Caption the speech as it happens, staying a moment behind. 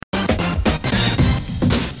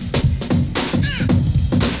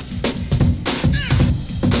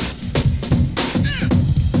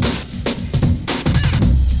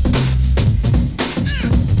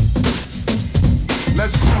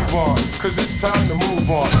time to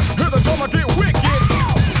move on. Hear the drummer get wicked.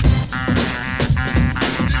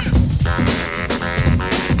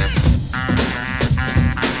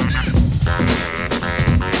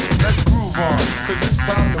 Let's groove on, cause it's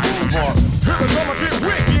time to move on. Hear the drummer get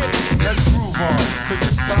wicked. Let's groove on, cause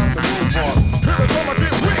it's time to move on. Hear the drummer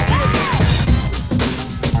get wicked.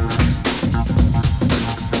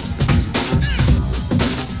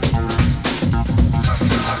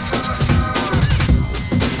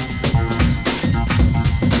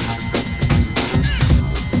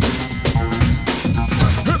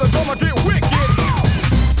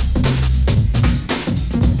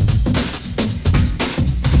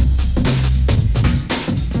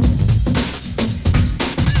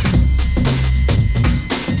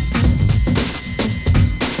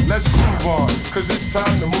 Cause it's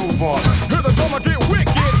time to move on. Hear the drummer get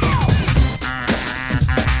wicked.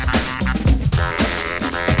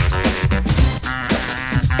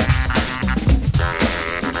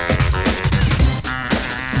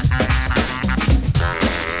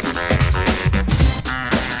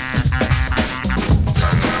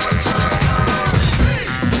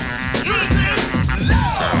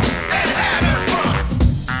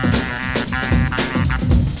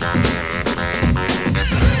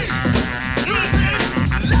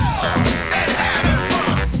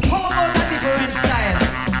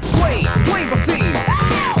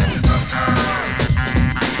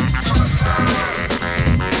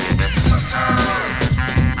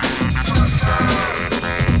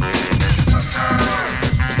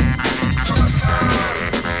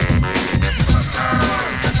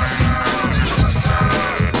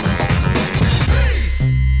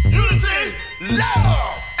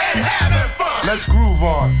 Let's groove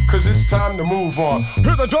on, cause it's time to move on.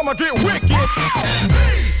 Hear the drummer get wicked.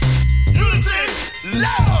 Peace, unity,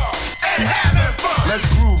 love, and having fun. Let's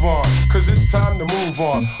groove on, cause it's time to move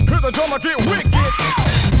on. Hear the drummer get wicked.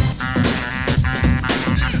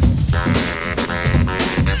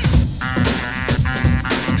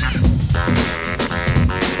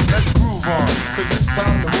 Let's groove on, cause it's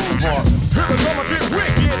time to move on. Hear the drummer get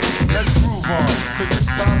wicked. Let's groove on, cause it's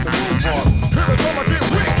time to move on. Hear the drummer get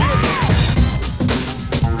wicked.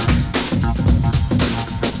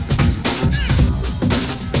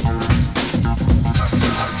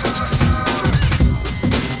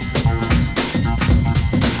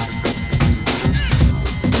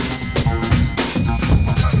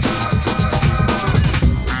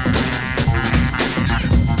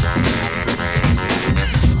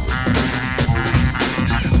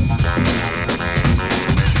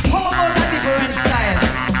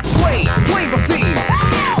 Wait,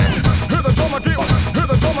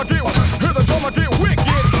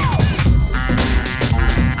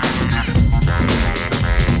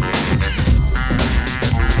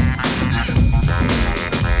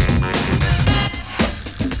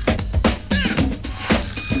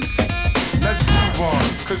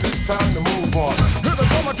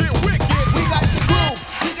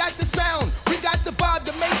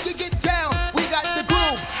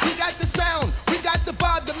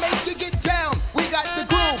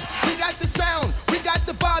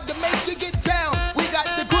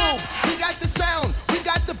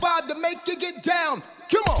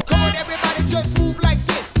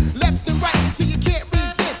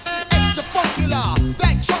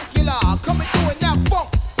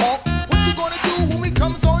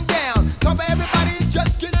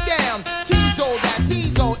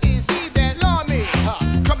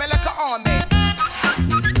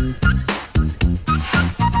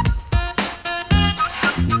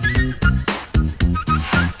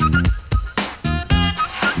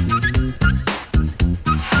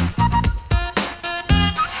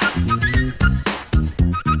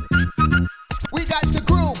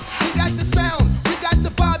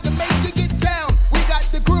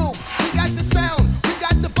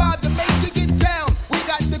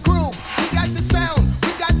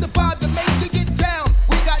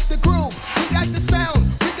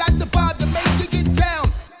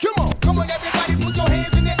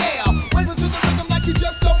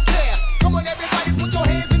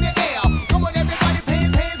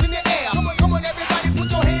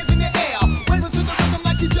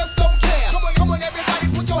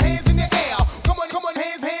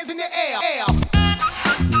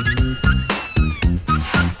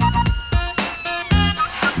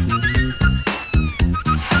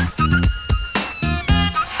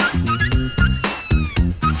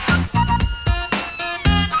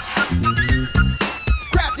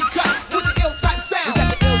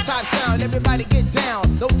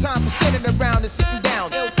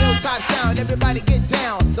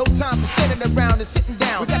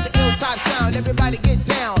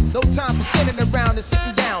 time for standing around and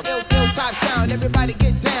sitting down. Ill type sound, everybody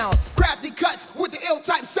get down. Crafty cuts with the ill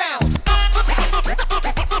type sound.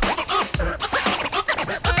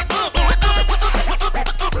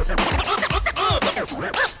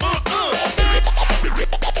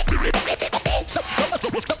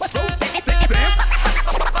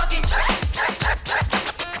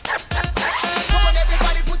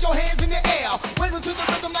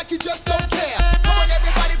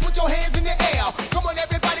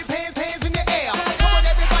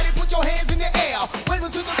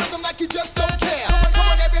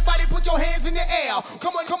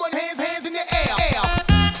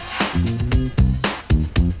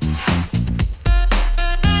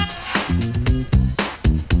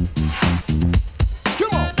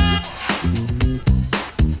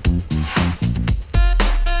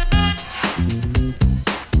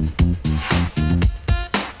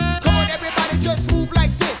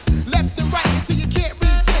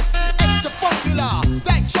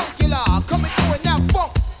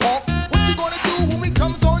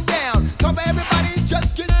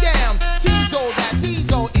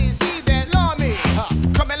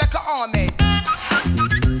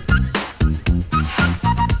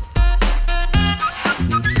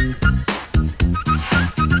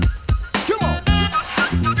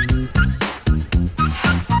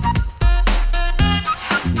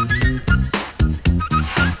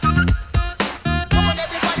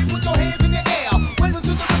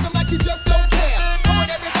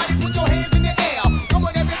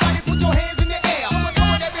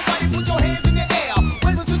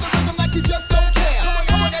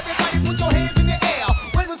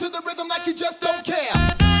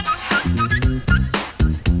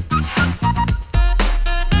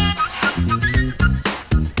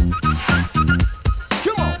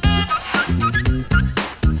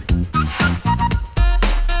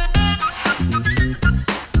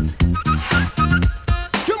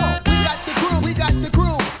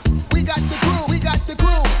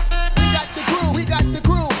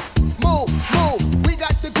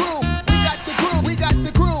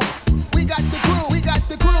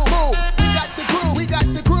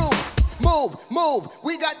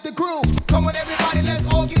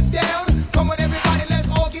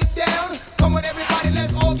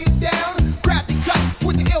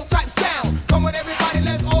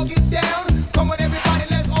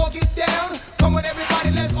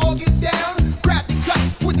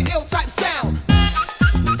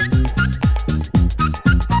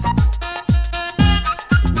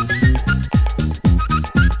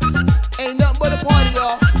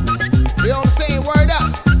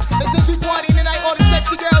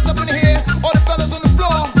 All the fellas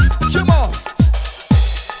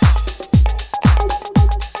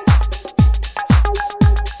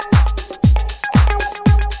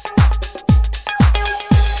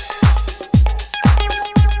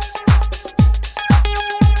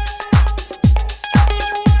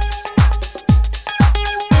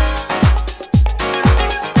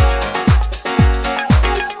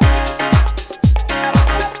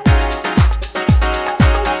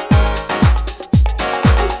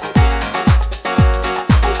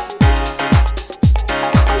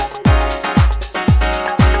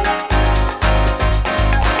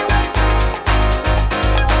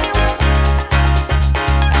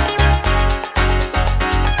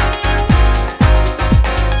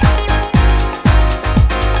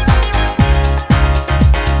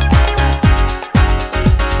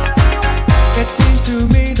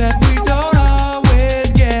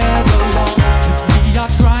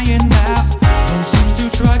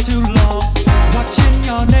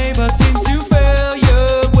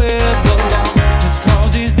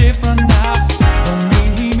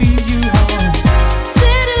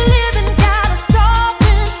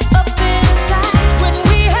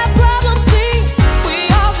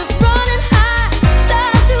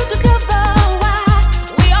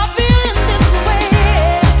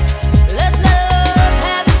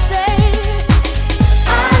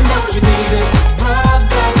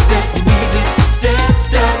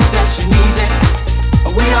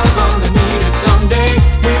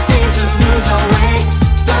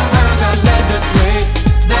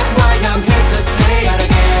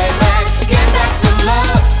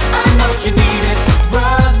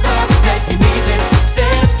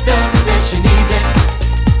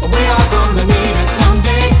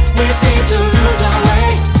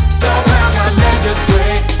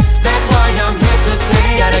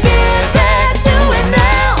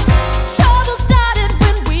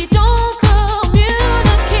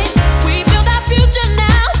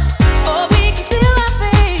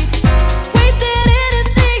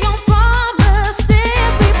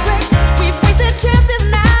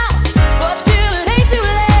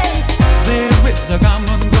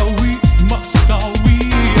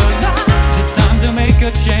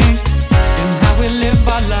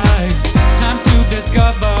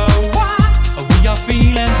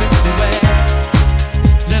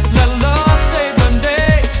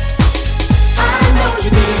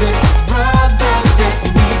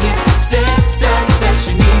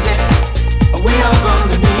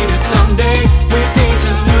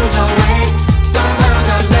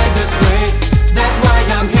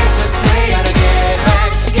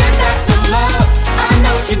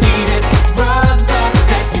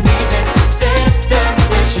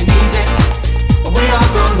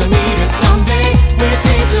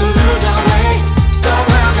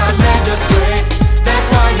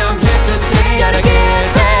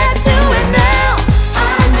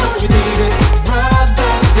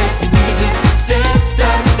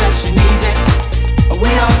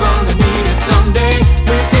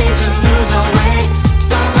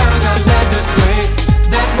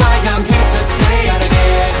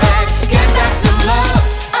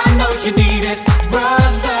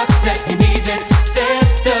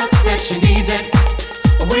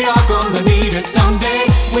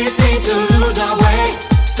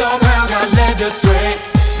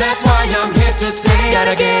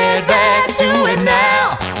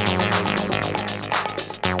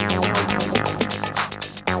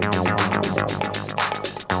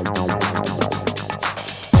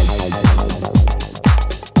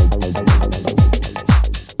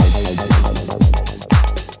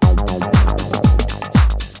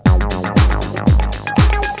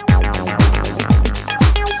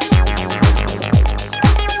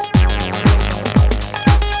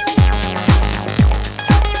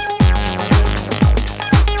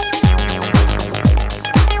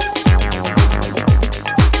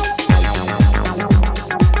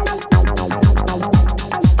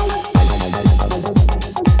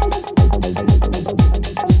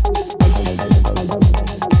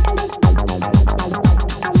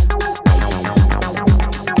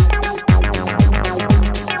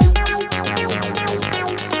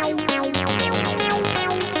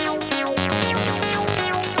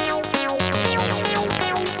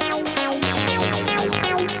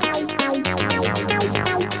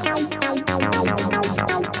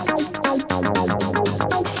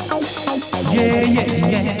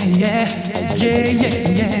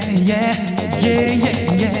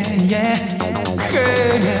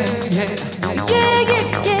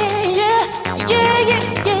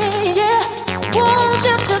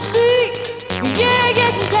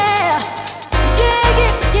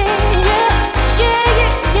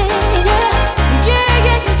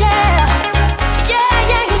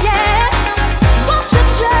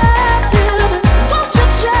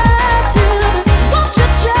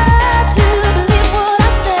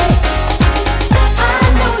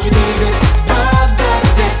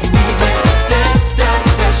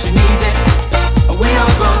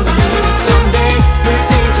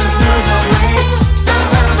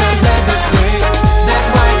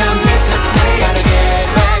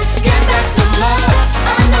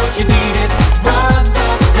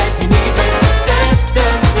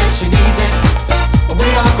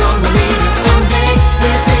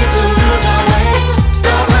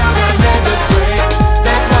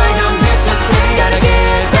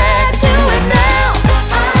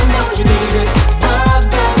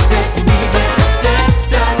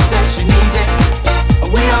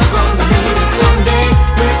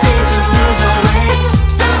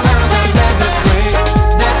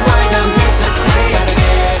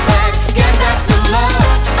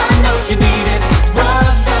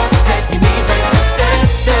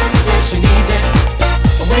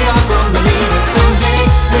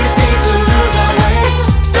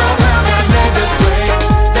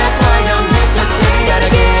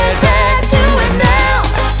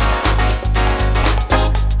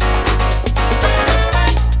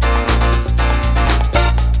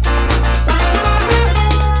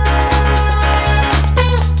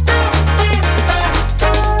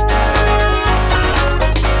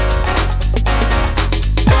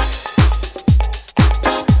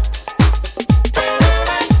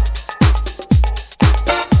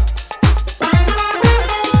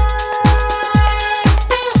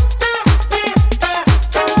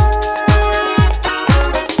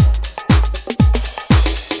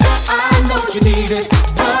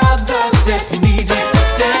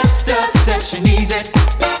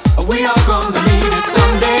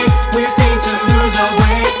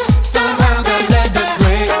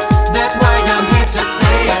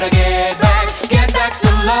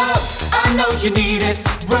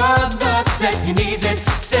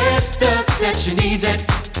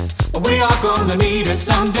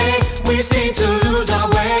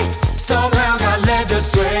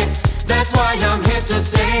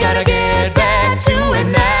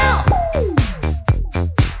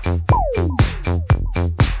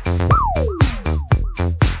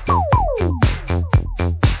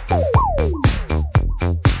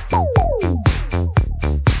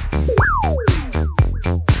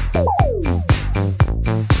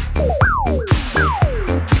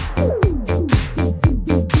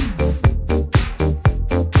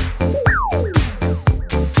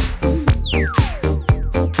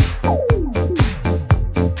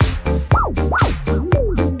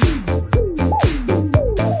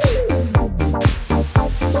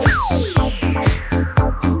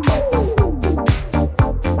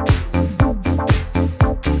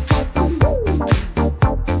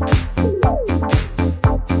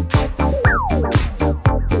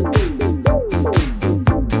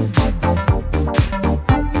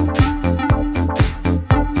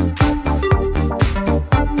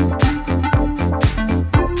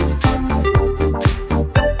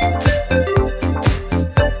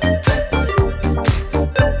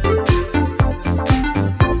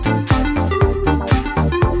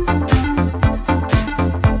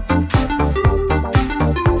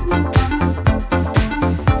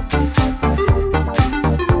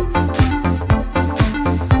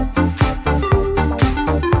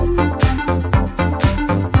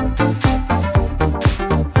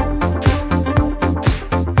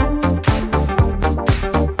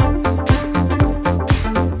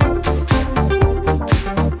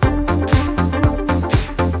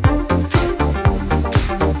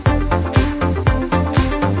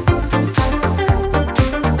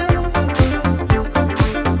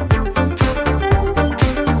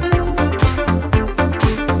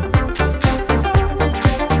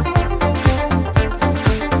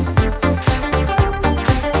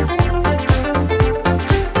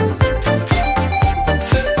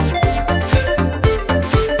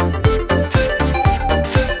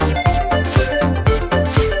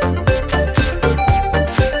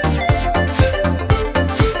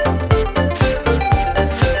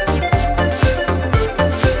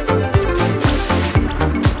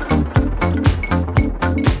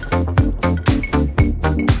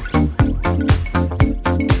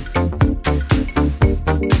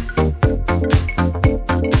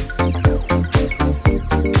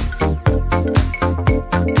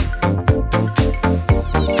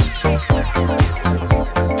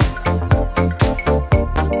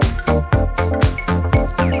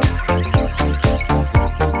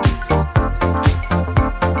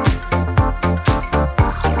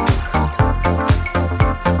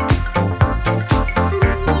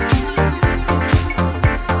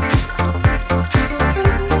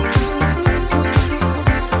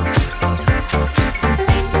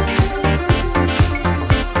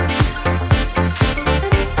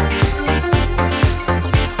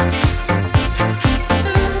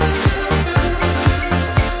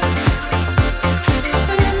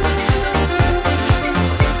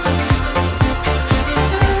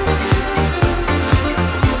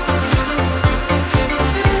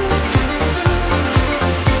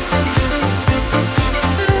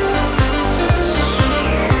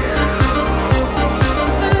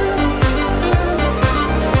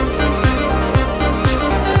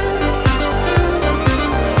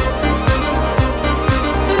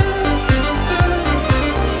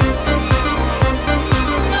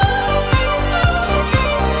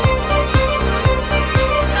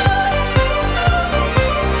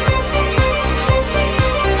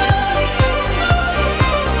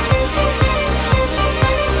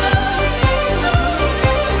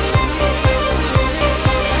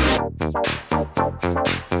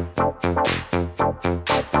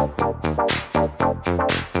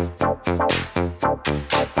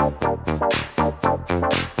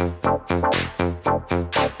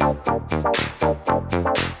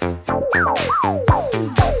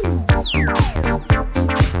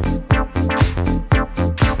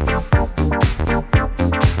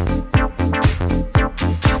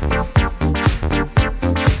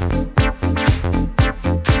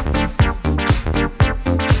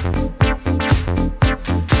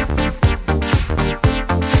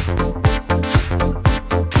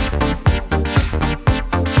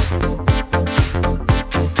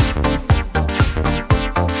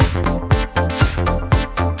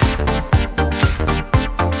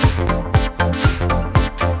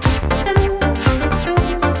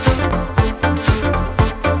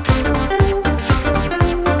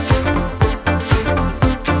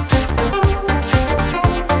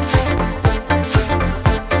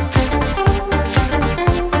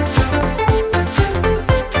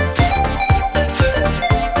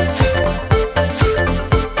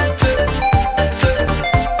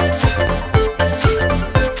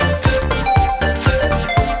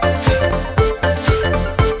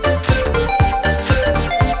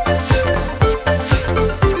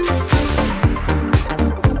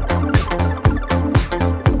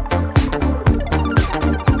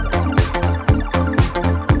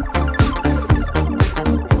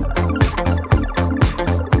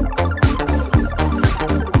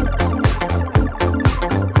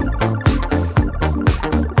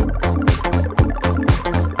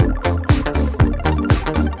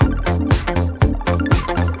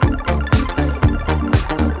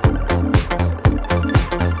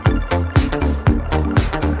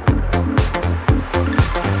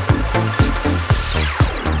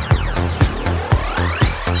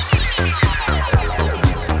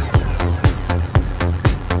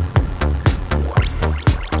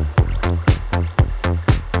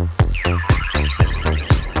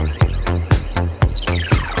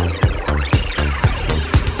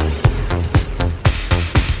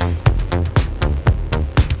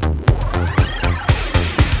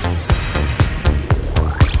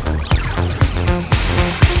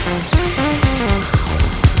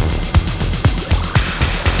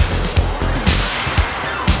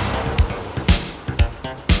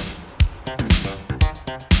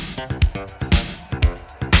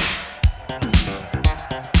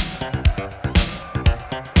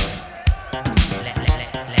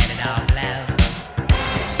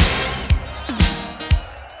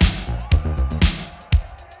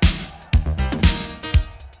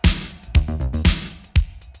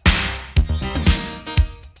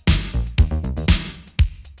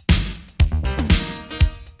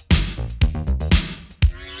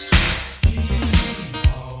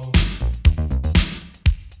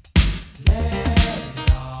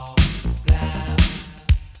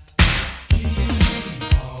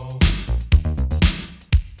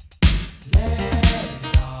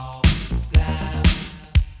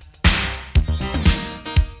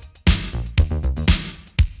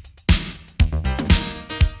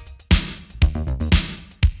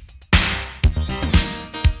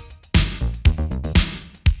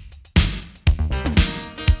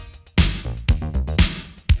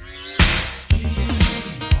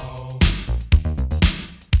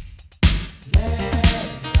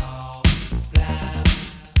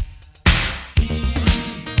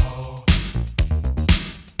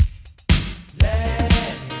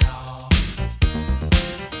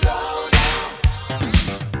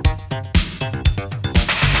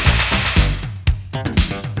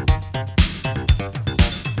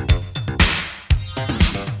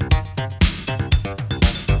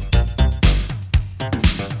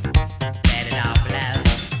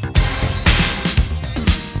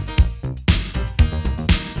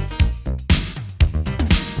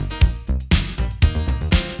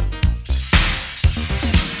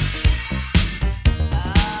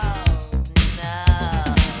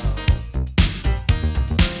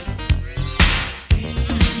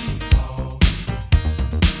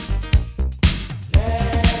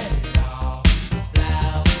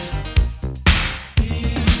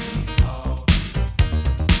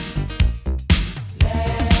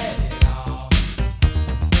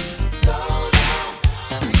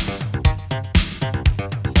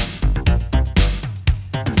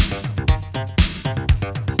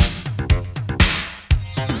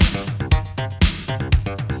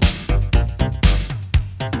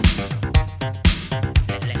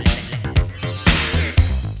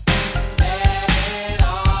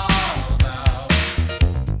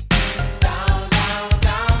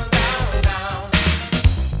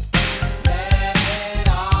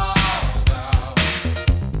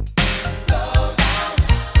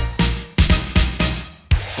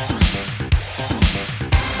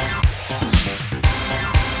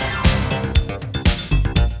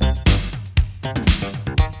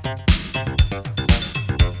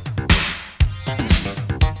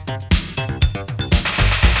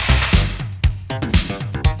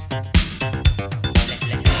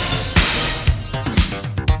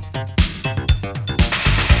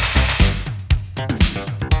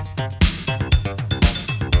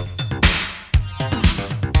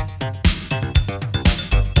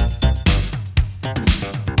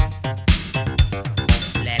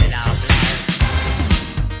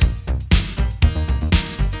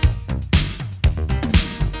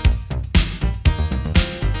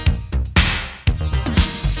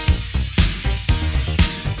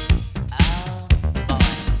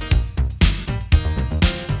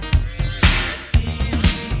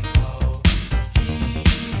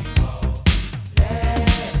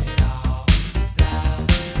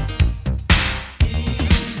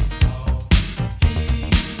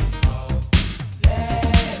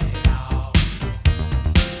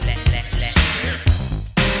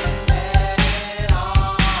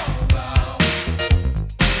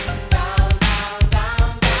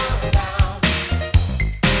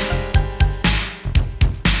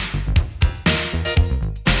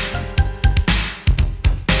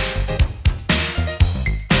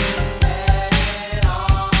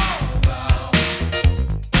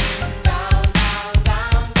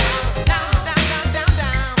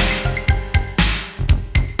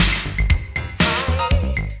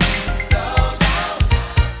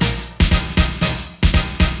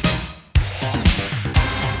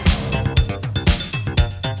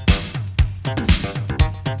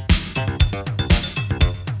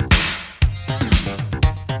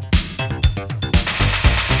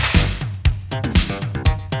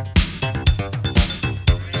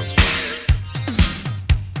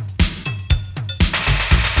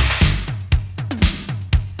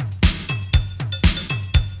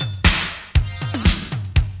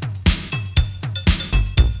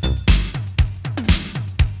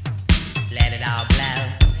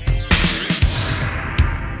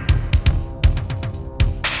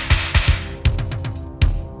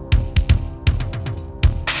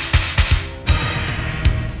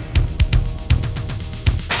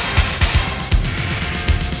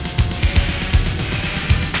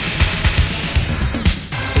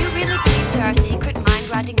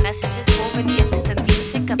sending messages woven into the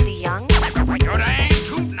music of the young? Sure they ain't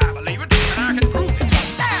tootin', I believe it, and I can prove it.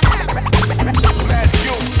 That's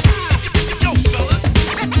you. Yo, fellas.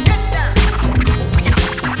 Here we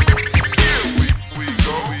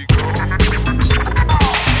go.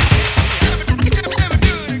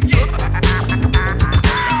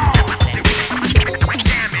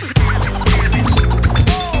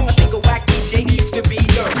 I think a whack DJ needs to be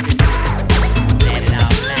nervous. Let it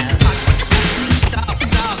out loud.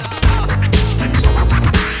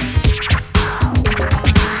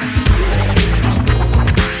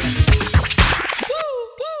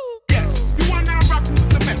 Yes, you are now rocking with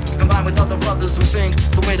the best. Combined with other brothers who think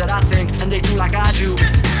the way that I think, and they do like I do.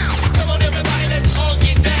 Come on, everybody, let's all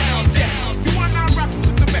get down. Yes, you are now rocking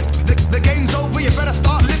with the best. The game's over, you better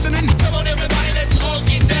start listening. Come on, everybody, let's all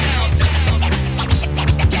get down.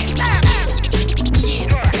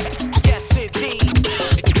 Yes, indeed.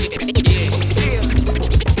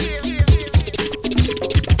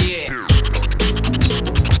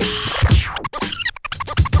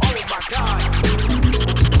 Oh my God.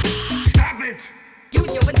 Stop it.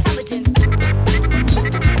 Use your intelligence.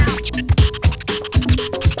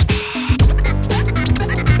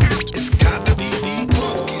 It's got to be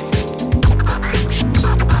broken.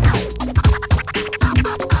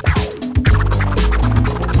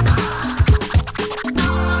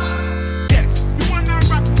 Yes, you are now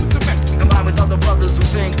rocking with the best. Combined with other brothers who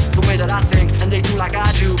think the way that I think, and they do like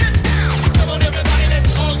I do. Come on, everybody,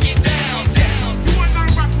 let's all get down. Yes, you are now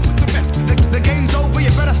rocking with the best. The game's over,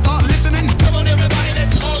 you better start listening. Come on, everybody,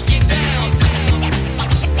 let's all get down.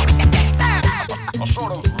 A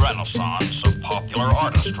sort of renaissance of popular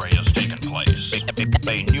artistry has taken place. A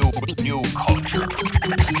new culture.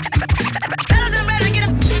 Doesn't matter, get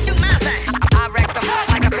up, do my thing. I wreck them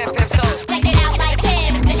like a pimp soul. Take it out like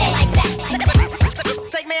him, like that.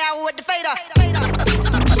 Take me out with the fader.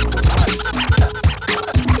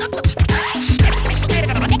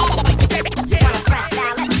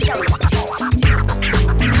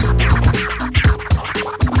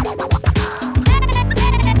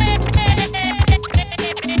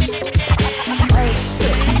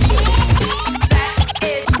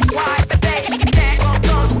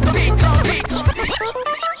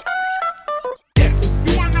 Yes,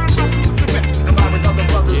 you are now rocking with the best. Combined with other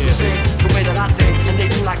brothers who think the way that I think, and they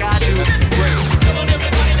do like I do. Come on,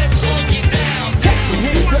 everybody, let's all get down.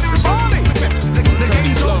 Hands up, everybody. The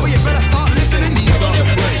game's over, you better start listening.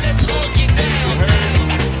 Let's all get down.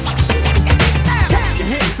 Your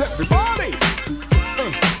hands up, everybody.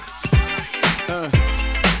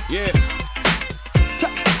 Yeah.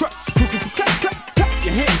 Clap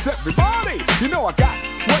your hands up, everybody. You know I got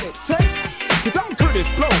what it takes. Cause I'm Curtis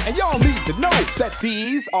Blow, and y'all need to know that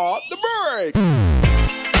these are the breaks.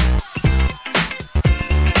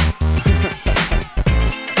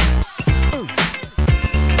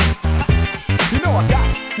 You know I got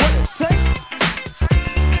what it takes.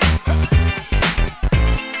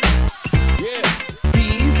 Yeah,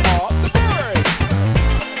 these are the breaks.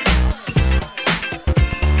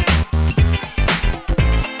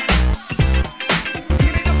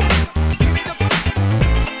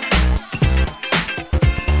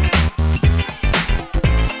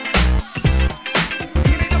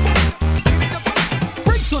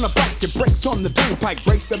 Brakes on a bike and brakes on the turnpike.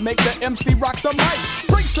 Brakes that make the MC rock the mic.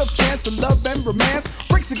 Brakes of chance to love and romance.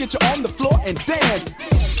 Brakes to get you on the floor and dance.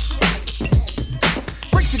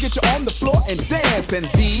 Brakes to get you on the floor and dance. And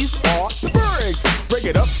these are the brakes. Break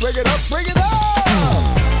it up, break it up, break it up.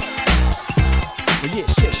 Yeah,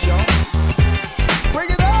 shit, y'all. Break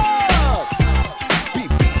it up.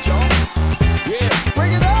 Beat, y'all. Yeah,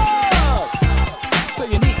 break it up. So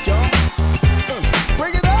unique, y'all.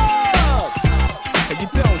 Break it up. And you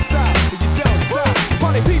don't stop, and you don't stop.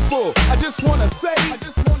 Party people, I just wanna say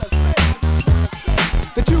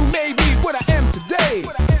that you made me what I am today.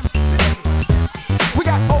 We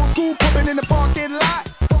got old school pumping in the parking lot.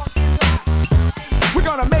 We're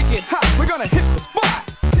gonna make it hot, we're gonna hit the spot.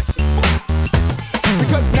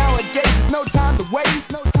 Because nowadays there's no time to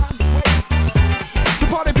waste. So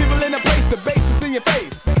party people in the place, the bass is in your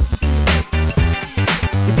face.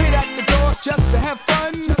 You bid at the door just to have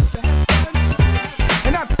fun.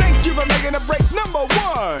 And I thank you for making the breaks number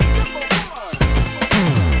one.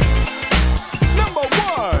 Number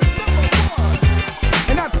one.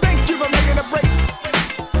 And I thank you for making the breaks.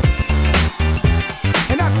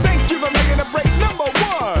 And I thank you for making the breaks number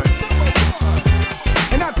one.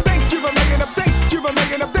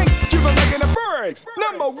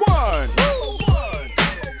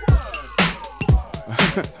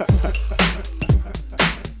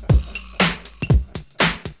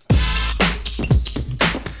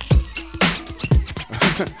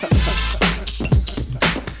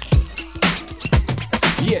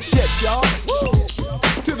 Yes, yes, y'all. Woo.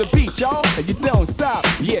 To the beat, y'all, and you don't stop.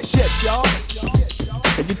 Yes, yes, y'all.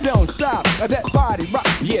 And you don't stop. Now that body rock.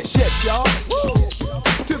 Yes, yes, y'all. Woo.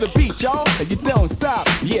 To the beat, y'all, and you don't stop.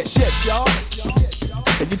 Yes, yes, y'all.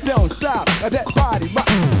 And you don't stop. Now that body rock.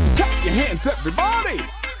 Clap your hands, everybody.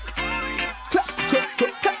 Clap, clap,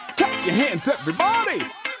 clap, clap, clap your hands, everybody.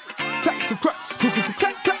 Clap, clap, clap, clap,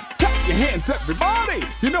 clap, clap, clap your hands, everybody.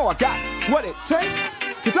 You know I got what it takes.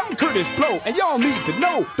 Cause I'm Curtis Blow, and y'all need to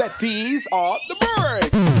know that these are the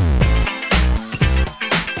birds.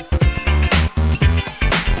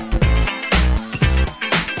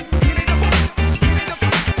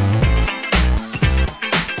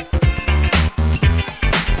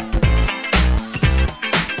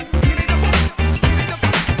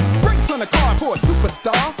 Brakes on the car for a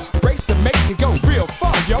superstar. Brakes to make you go real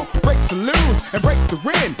far, yo. Brakes to lose and brakes to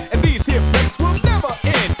win. And these here brakes will never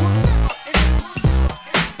end.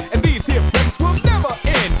 And these here brakes will never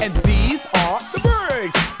end. And these are the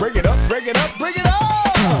brakes. Bring it up, bring it up, bring it up.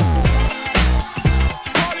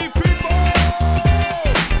 Party people,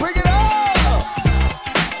 bring it up.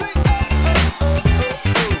 Sing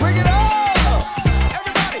bring it up.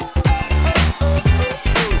 Everybody,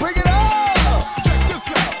 bring it up. Check this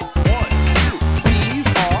out. 1, 2. These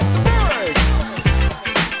are the brakes.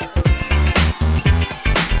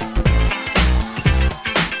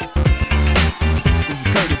 This is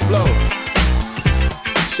Curtis Blow.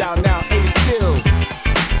 Shouting out Ace Skills,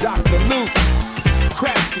 Dr. Luke,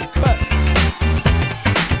 Crafty Cuts.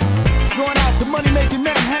 Going out to Money Making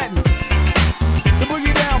Manhattan, the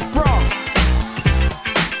Boogie Down Bronx.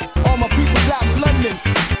 All my peoples out in London,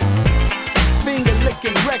 finger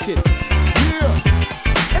licking records. Yeah.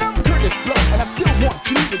 And I'm Curtis Blow, and I still want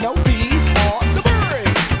you to know these are the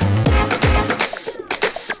birds.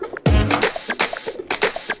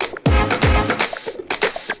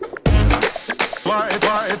 Light,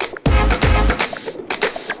 light.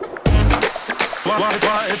 Light,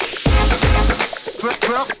 light. Lights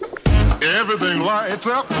up. Everything lights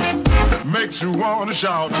up. Makes you wanna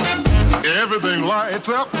shout. Everything lights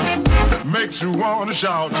up. Makes you wanna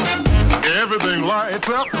shout. Everything lights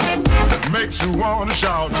up. Makes you wanna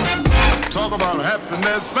shout. Talk about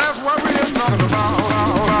happiness. That's what we're talking about.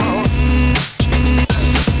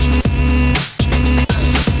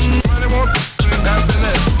 Money won't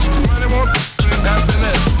happiness. Money won't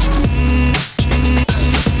happiness.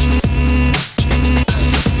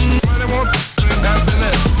 Money won't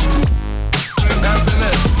happiness.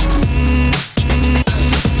 Happiness.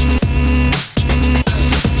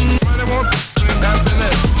 Money won't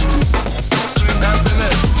happiness.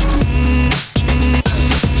 Happiness.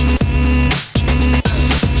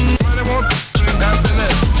 Money won't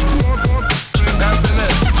happiness. Won't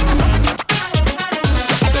happiness.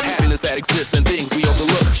 That happiness that exists in things we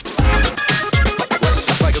overlook.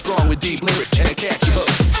 Like a song with deep lyrics and a catchy hook.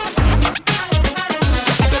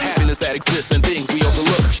 That happiness that exists in things we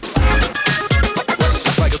overlook.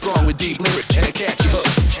 Like a song with deep lyrics and a catchy hook.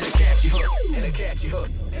 And a catchy hook. And a catchy hook.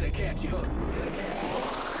 And a catchy hook.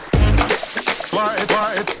 Light,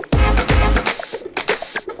 light.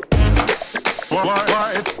 Light,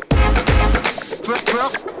 light. Lights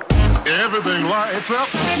up. Everything lights up.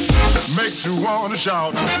 Makes you wanna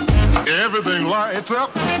shout. Everything lights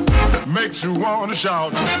up. Makes you wanna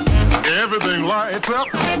shout. Everything lights up.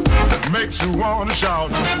 Makes you wanna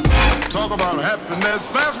shout. Talk about happiness.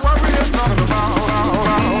 That's what we're talking about.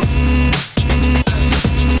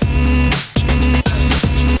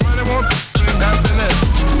 Money won't happiness.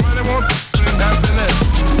 Money won't happiness.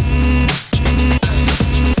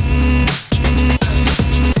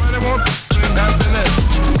 Money won't happiness.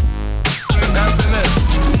 Happiness.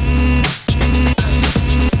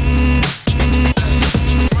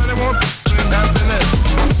 Money won't happiness.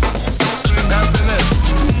 Happiness.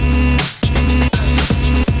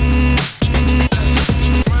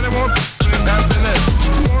 Money won't happiness.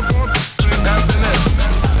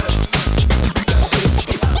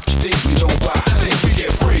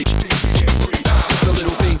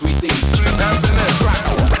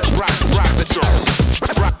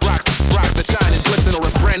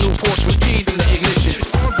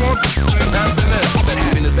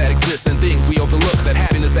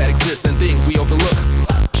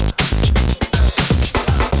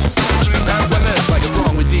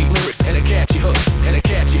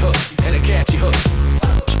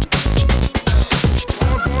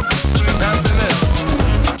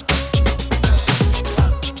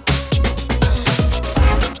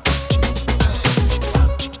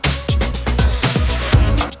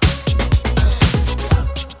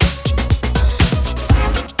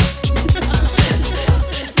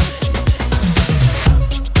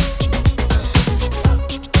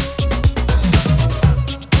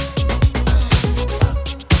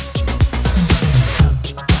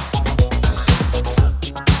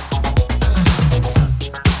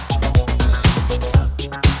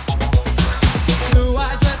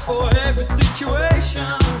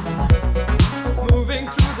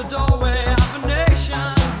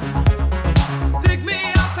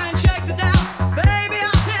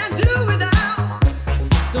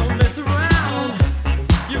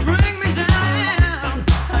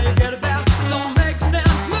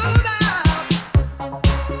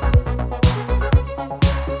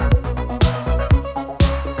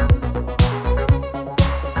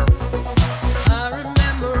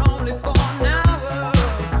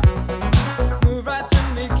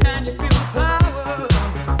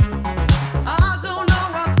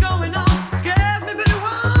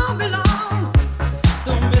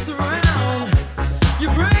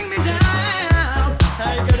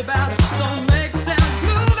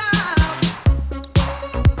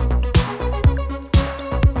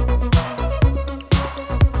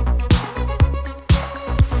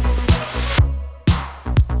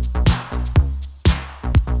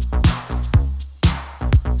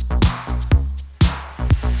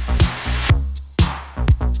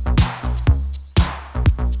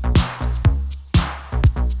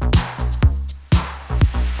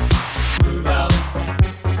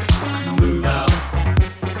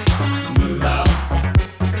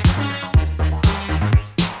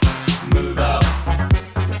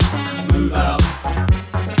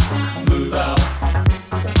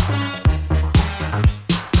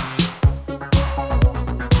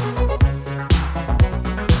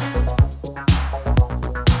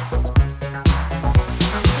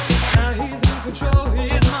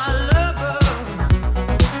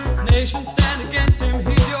 against him,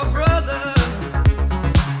 he's your brother.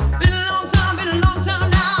 Been a long time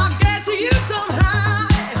now, I'll get to you somehow.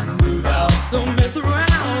 Move out, don't mess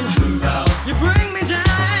around. Move out, you bring me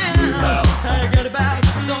down. Move out, how you get about,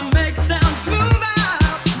 don't make sounds. Move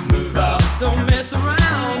out, move out, don't mess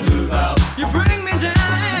around. Move out, you bring me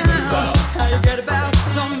down. Move out, how you get about,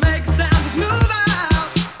 don't make sounds. Move out.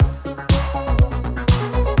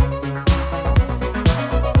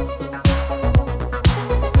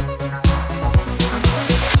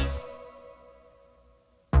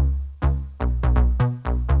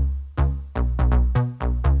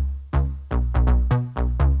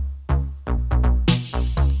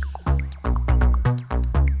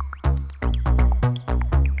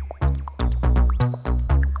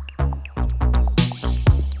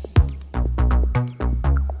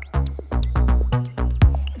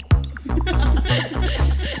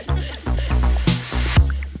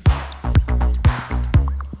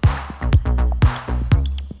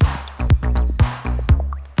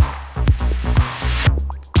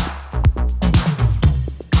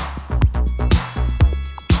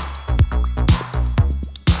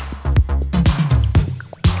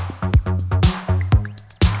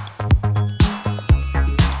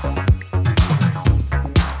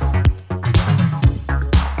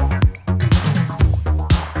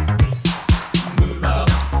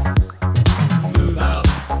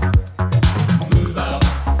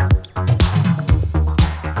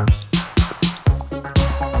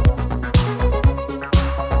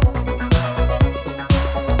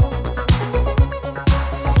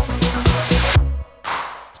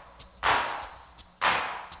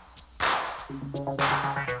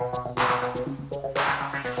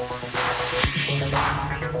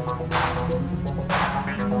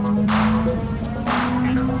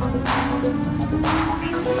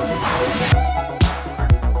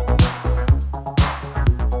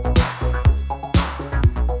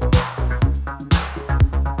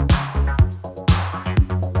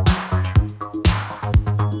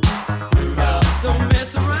 Don't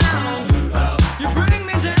mess around. Move out. You bring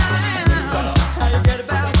me down. Move out. How you get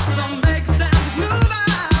about, don't make sounds. Move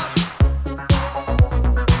out.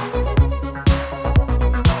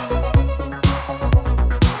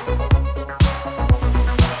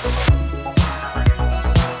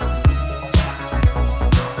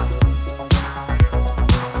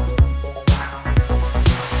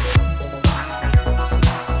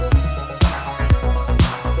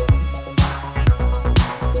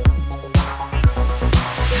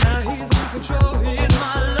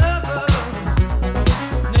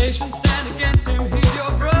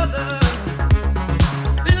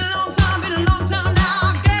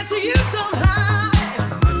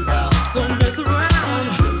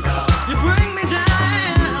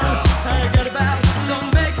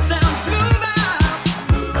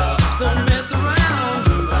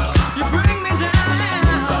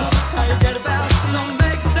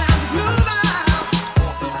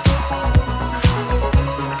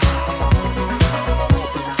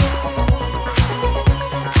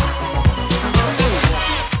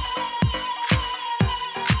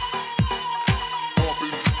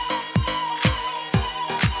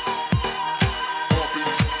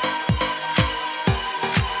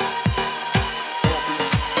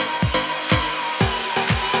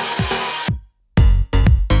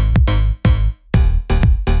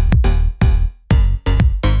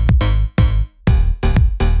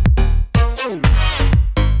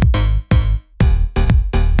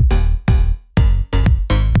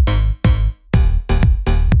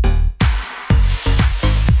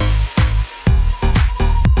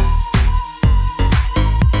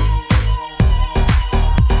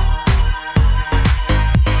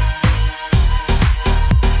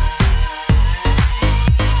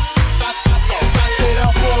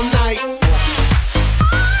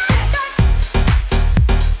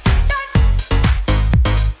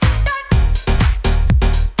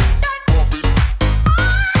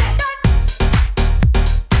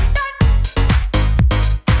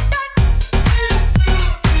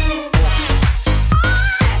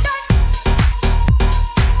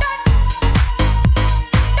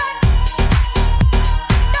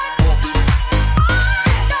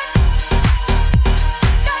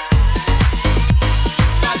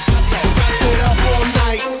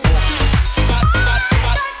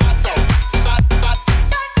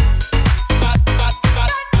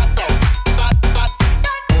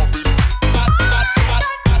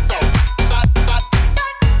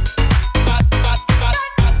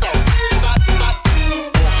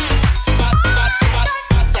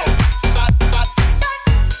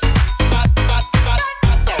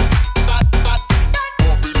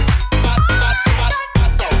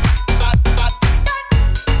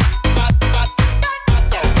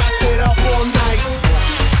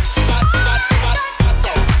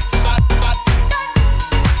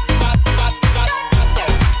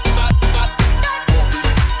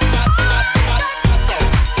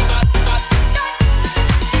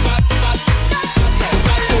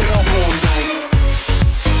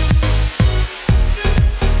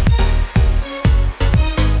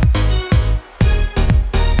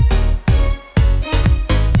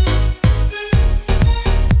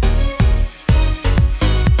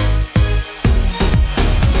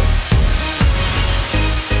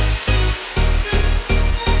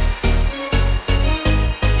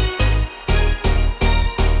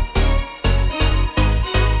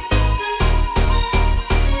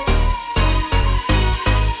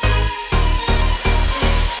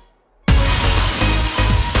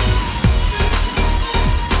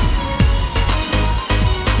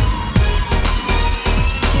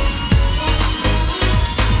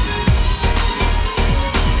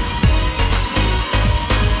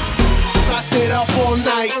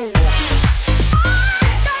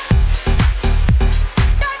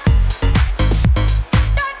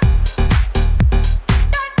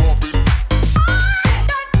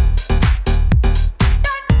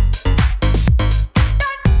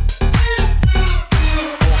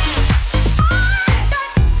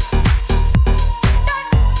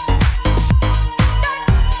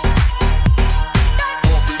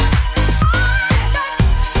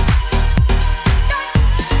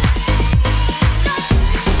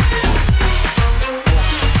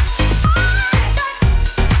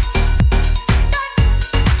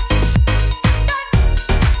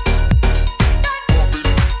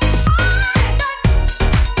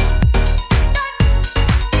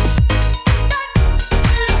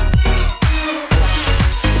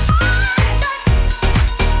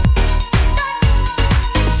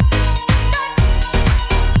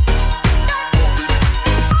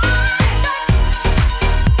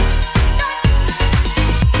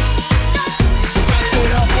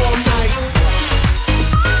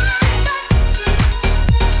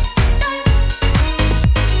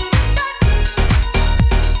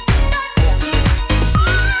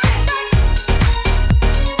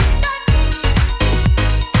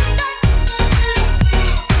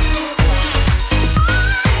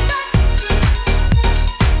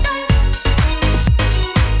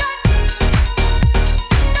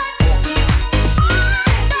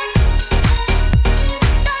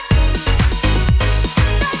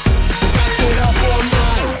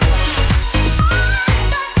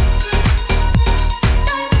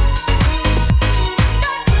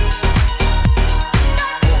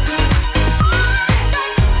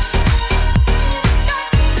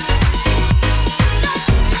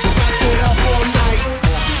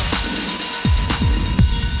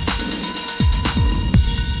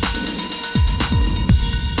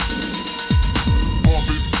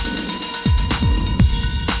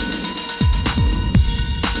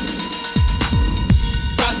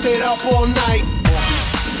 up all night.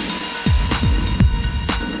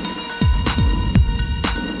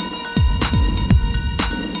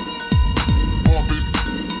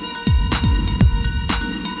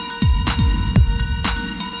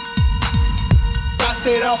 I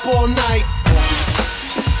stayed up all night.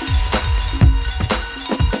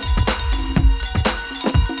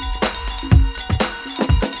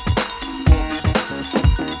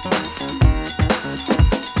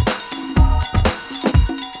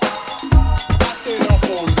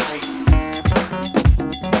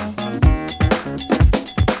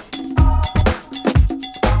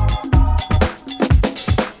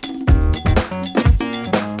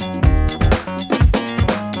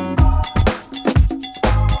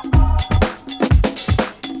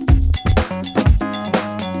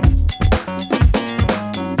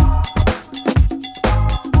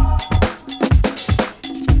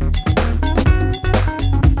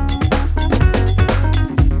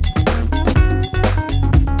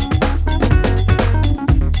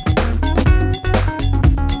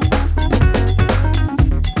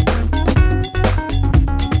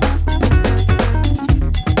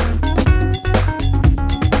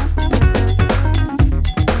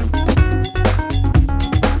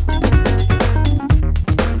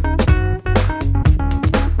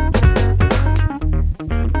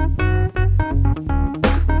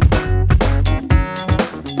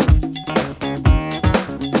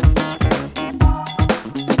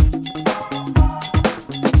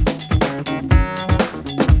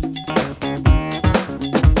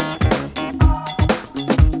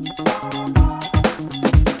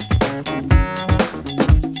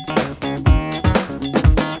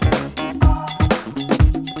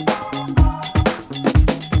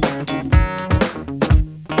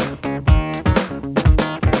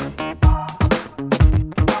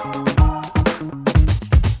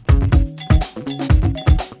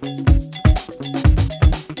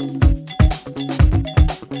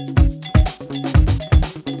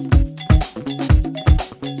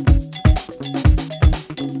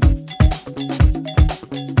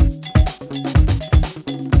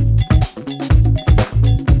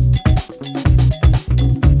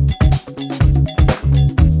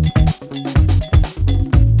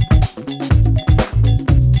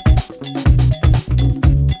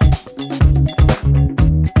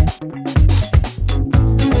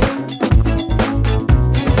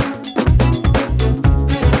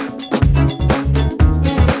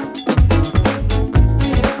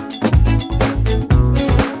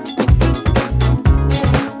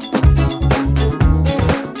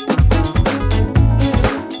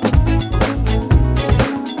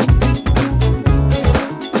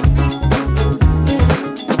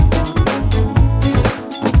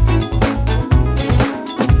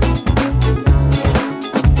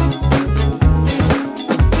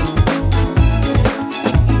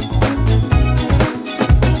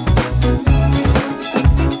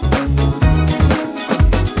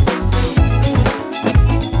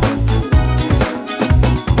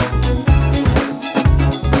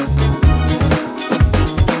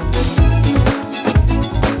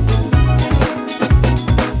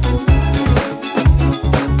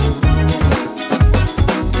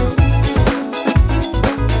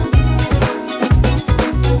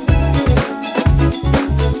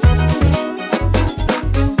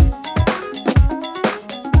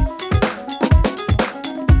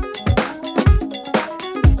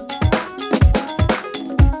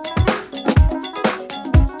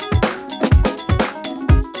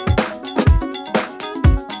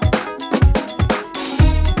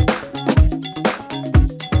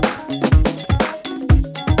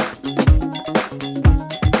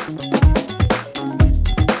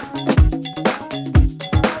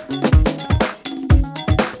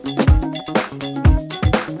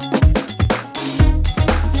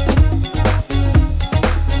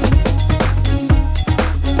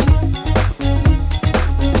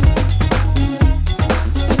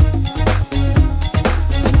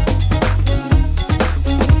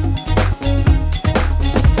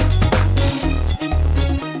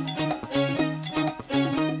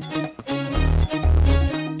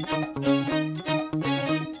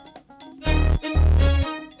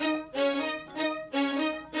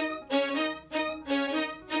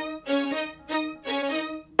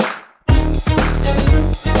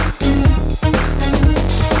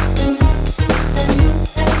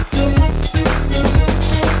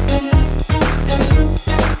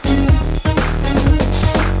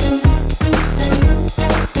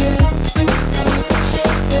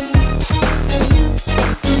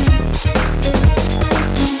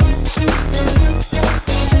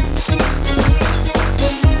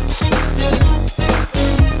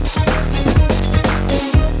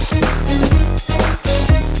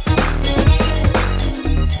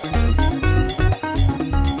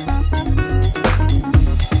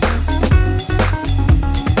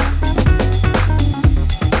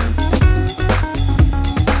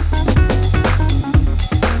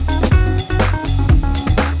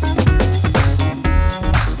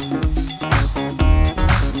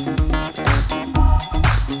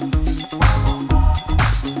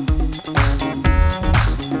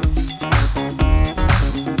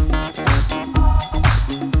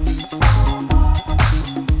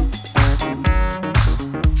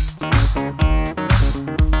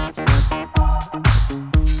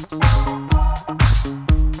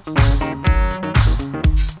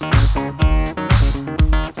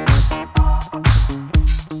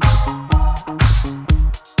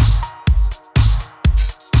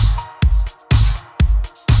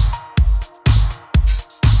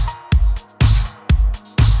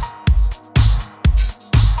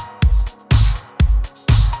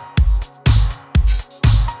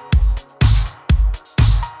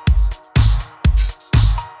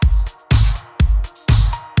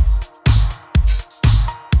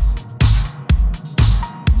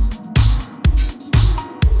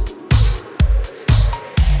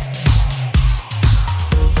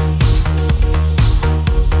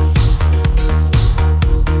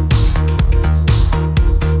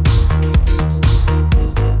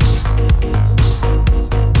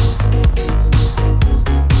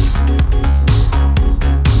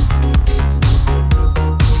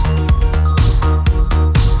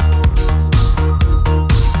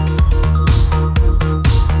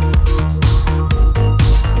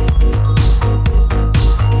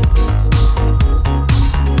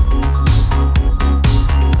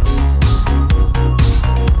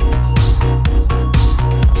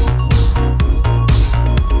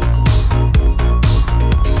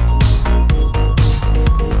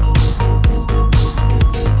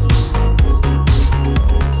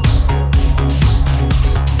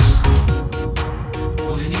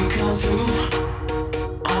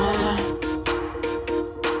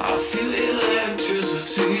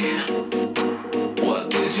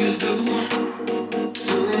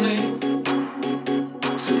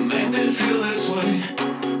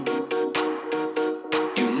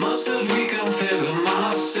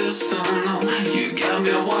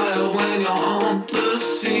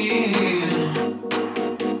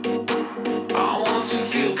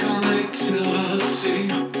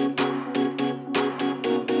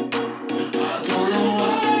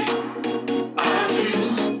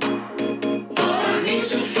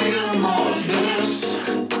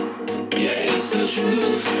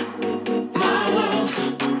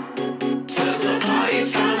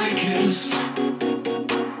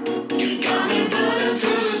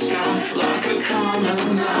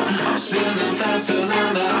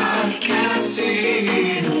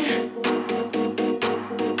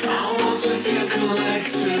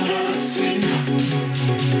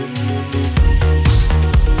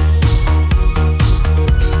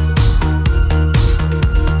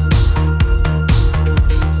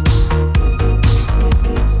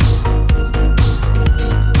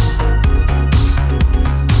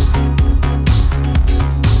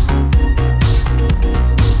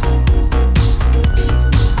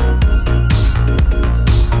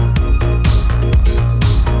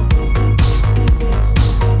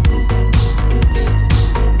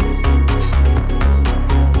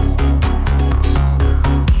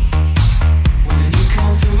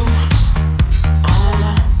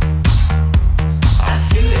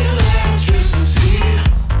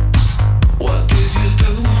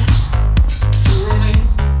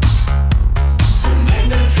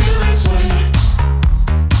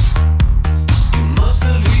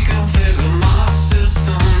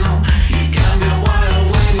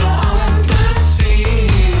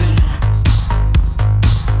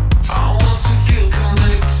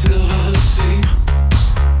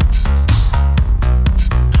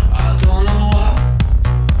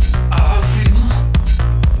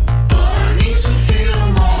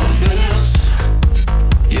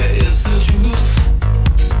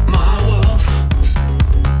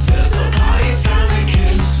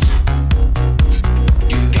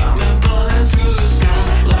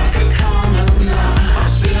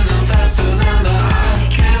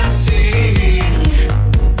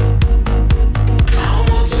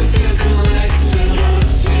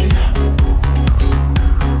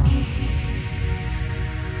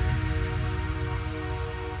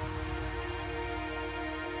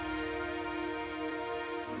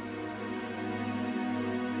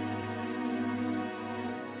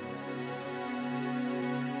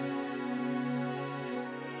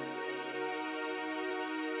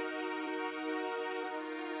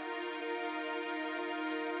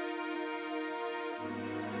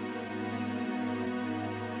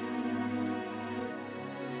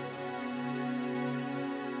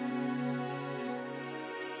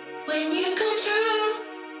 When you come through,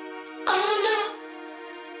 oh no,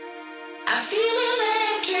 I feel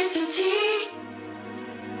electricity.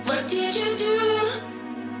 What did you do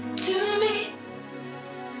to me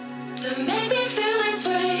to make me feel this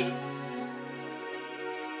way?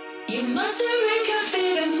 You must have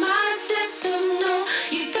reconfigured my system. No,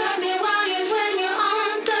 you got me wired when you're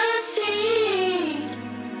on the scene.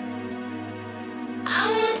 I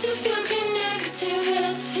want to feel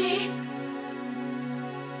connectivity.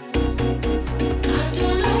 I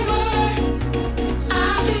don't know what I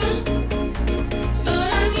feel, but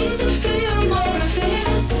I need to feel more of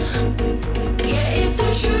this. Yeah, it's the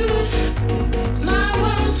truth. My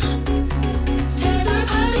world tears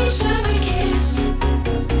apart each time we kiss.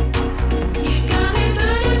 You got me.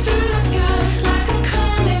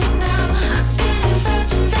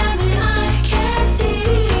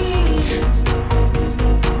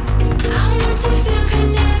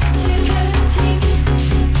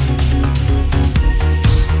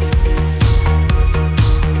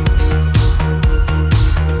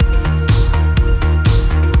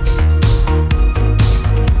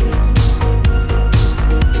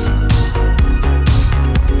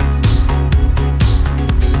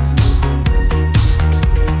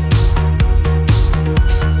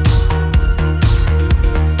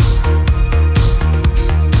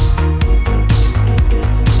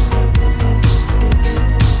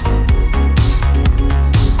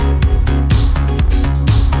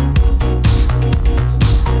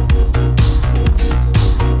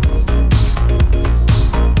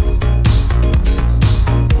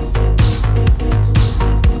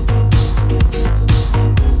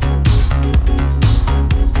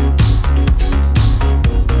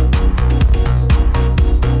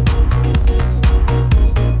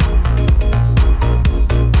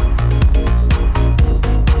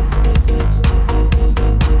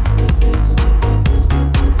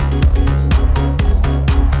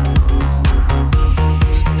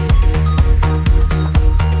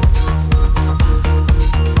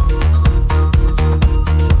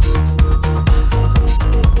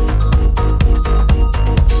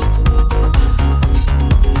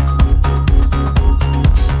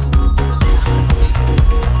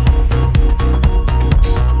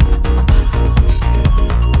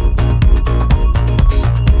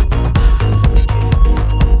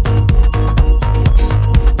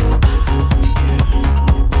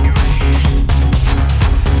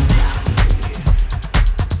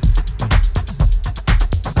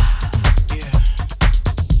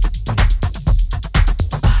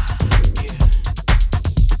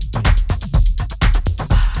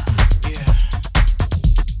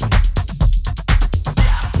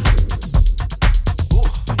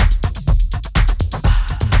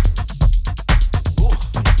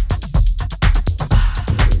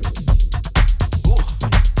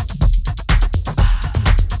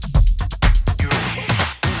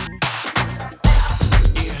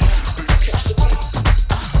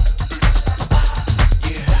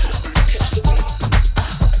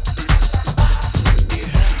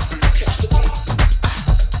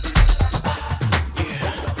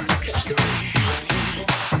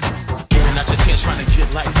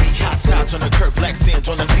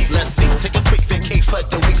 stand on the feet. Let's see. Take a quick vacay for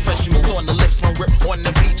the week. Fresh juice on the lips when we're on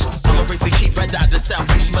the beach. I'ma raise the heat right out the South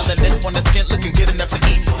Beach. Melanin on the skin looking good enough to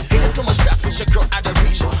eat. Haters throwing shots with your girl out of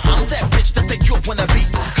reach. I'm that bitch that think you wanna be.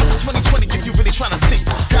 Come to 2020 if you really tryna see.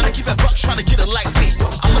 Gotta keep it buck, tryna get it like me.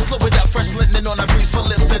 I'ma slow it up, fresh linen on a breeze. For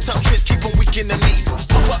lips and tongue tricks, keep them weak in the knees.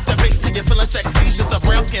 Pump up the bass till you're feeling sexy. Just a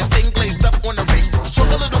brown skin thing glazed up on the beat. Talk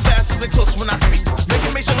a little fast and close when I speak.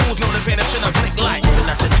 Making major moves, no advantage in a blink light. Even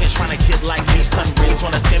not just here tryna get like me. Sun rays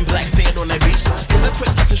on the skin, black sand on the beach. Here's a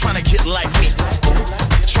quick lesson tryna get like me.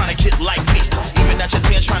 Tryna get like me. Even not just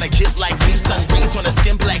here tryna get like me. Sun rays on the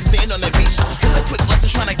skin, black sand on the beach. Here's a quick lesson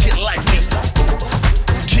tryna get like me.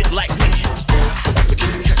 Get like me. But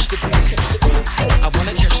can you catch the beat? I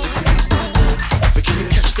wanna catch the beat. But can you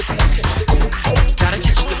catch the beat? Gotta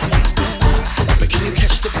catch the beat. But can you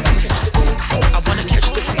catch the beat? I wanna catch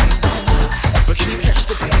the beat. But can you catch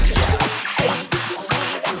the beat?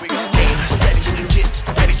 Aim steady, get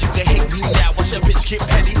ready. You can hate me now. Watch a bitch get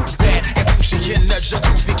petty, bad and bougie in the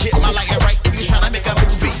jacuzzi. Get my light right if you tryna make a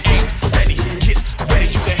movie. Aim steady, get ready.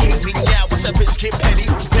 You can hate me now. Watch a bitch get petty,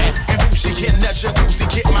 bad and bougie in the jacuzzi.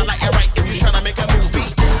 Get my light right if you tryna make a movie.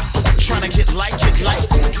 Tryna get like, get like.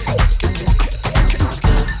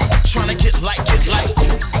 Tryna get like, get like.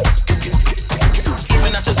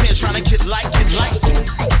 Even out your hand, tryna get like, get like.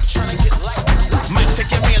 Tryna get like. Might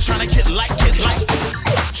take your man, tryna get like, get like.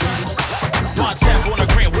 Bar tap on the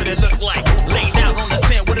gram, what it look like? Laid out on the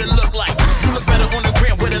sand, what it look like? You look better on the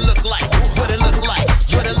gram, what it look like? What it look like?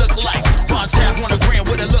 What it look like? Bar tap on the gram,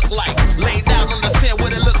 what it look like? Laid out on the sand,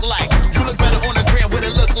 what it look like? You look better on the gram, what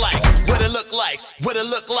it look like? What it look like? What it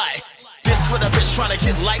look like? This for the bitch tryna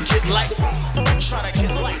get like, get like. Tryna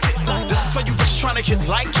get like, get like. This is for you bitch tryna get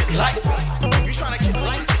like, get like. You tryna get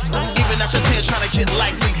like, get like. Even out your hand tryna get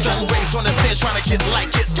like me. Sun rays on the sand tryna get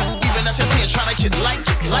like, get. Even out your hand tryna get like,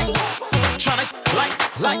 get like. Tryna like.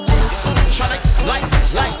 Tryna like. You tryna get like,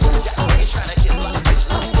 get like.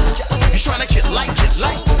 You tryna get like, get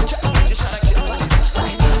like. You tryna get like,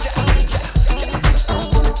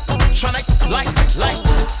 tryna like.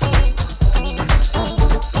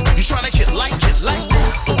 You tryna get like, get like.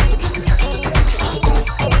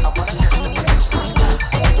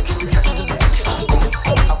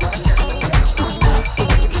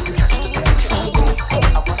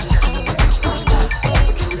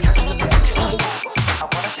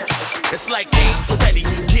 It's like aim steady,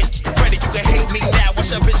 get ready. You can hate me now,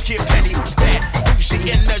 watch a bitch get petty, bad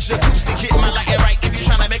bougie in the jacuzzi. Get my light right if you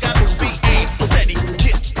tryna make a movie. Aim steady,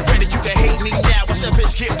 get ready. You can hate me now, watch a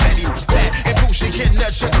bitch get petty, bad and bougie in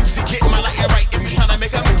the jacuzzi. Get my light right if you tryna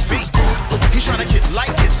make a movie. He's tryna get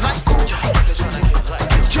like, get like.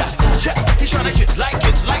 Yeah. He's tryna get like,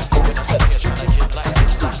 get like.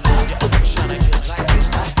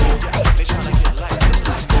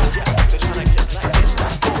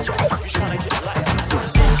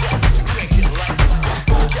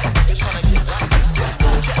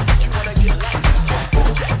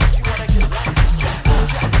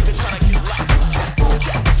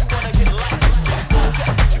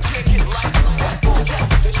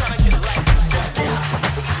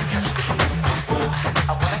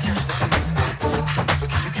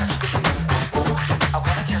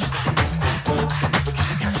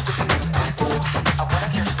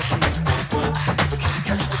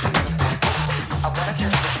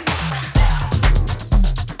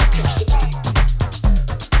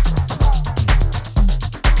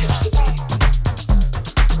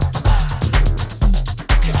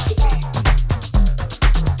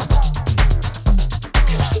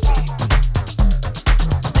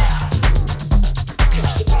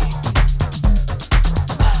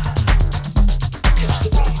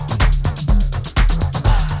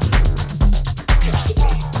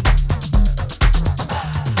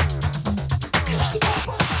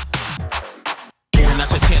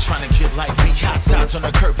 On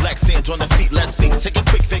the curb, black stands on the feet. Let's see. Take a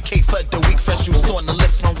quick vacay for the week. Fresh juice on the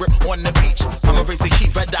lips, when we're on the beach. I'ma raise the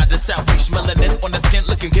heat right out the South Beach. Melanin on the skin,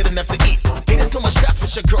 looking good enough to eat. Haters throwing shots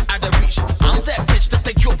with your girl out of reach. I'm that bitch that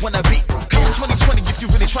think you wanna be. Come to 2020 if you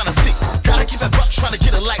really tryna see. Gotta keep it buck, tryna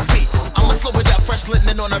get it like me. I'ma slow it up, fresh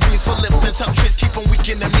linen on a breeze. For lips and tongue tricks, keep them weak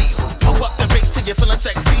in the knees. Pump up the bass till you're feeling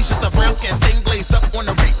sexy. Just a brown skin thing glazed up on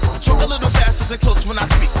the beat. Talk a little fast and close when I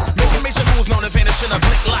speak. Making major moves, no advantage in a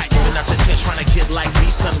blink light. Even out your hand tryna get like me.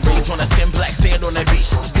 Sun rays on the skin, black sand on the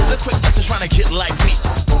beach. Here's a quick lesson tryna get like me.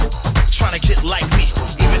 Tryna get like me.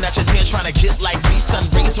 Even out your hand tryna get like me. Sun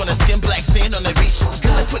rays on the skin, black sand on the beach.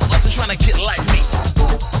 Here's a quick lesson tryna get like me.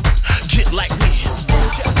 Get like me.